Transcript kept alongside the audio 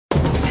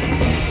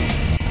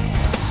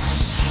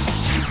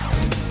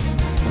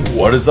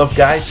What is up,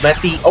 guys? Matt,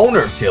 the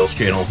owner of Tales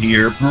Channel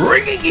here,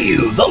 bringing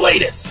you the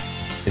latest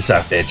in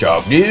Sonic the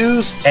Hedgehog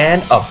news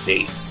and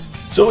updates.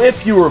 So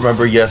if you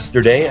remember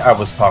yesterday, I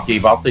was talking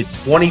about the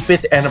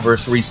 25th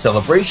anniversary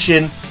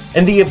celebration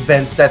and the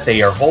events that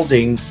they are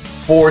holding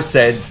for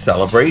said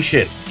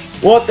celebration.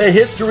 Well, at the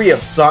History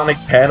of Sonic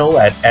panel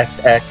at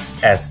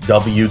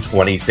SXSW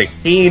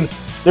 2016,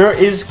 there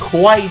is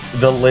quite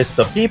the list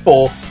of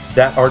people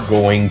that are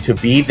going to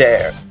be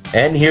there.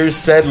 And here's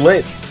said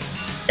list: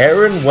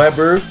 Aaron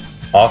Webber,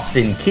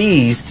 Austin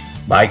Keys,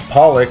 Mike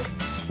Pollock,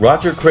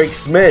 Roger Craig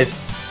Smith,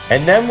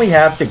 and then we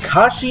have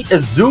Takashi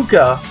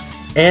Iizuka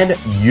and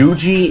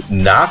Yuji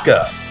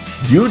Naka.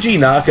 Yuji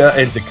Naka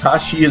and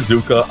Takashi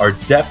Iizuka are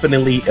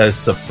definitely a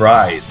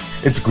surprise.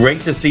 It's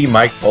great to see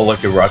Mike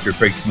Pollock and Roger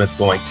Craig Smith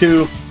going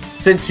too,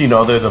 since you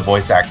know they're the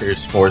voice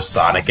actors for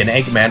Sonic and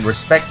Eggman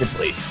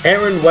respectively.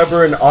 Aaron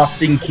Webber and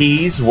Austin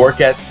Keys work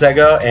at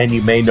Sega, and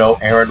you may know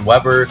Aaron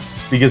Webber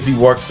because he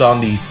works on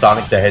the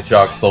Sonic the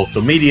Hedgehog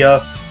social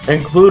media,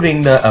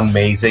 including the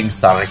amazing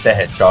Sonic the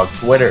Hedgehog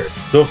Twitter.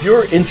 So if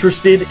you're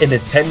interested in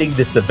attending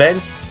this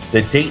event,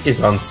 the date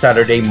is on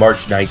Saturday,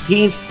 March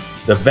 19th.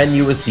 The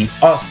venue is the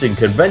Austin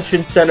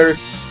Convention Center,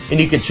 and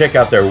you can check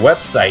out their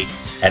website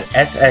at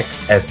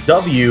SXSW.com.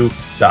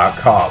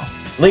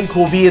 Link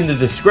will be in the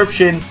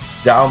description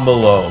down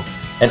below,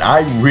 and I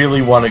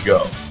really want to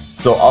go.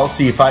 So I'll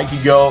see if I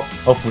can go,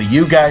 hopefully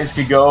you guys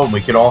can go, and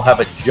we can all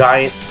have a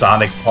giant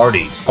Sonic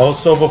party.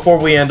 Also, before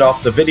we end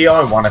off the video,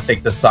 I want to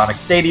thank the Sonic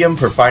Stadium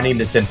for finding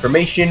this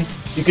information.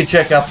 You can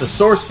check out the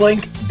source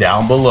link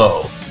down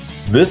below.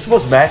 This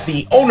was Matt,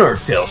 the owner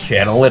of Tales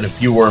Channel, and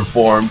if you were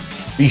informed,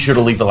 be sure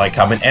to leave a like,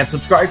 comment, and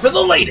subscribe for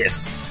the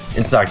latest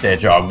in Sonic the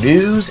Hedgehog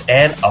news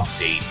and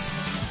updates.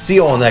 See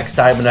you all next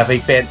time, and have a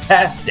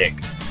fantastic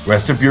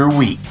rest of your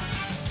week.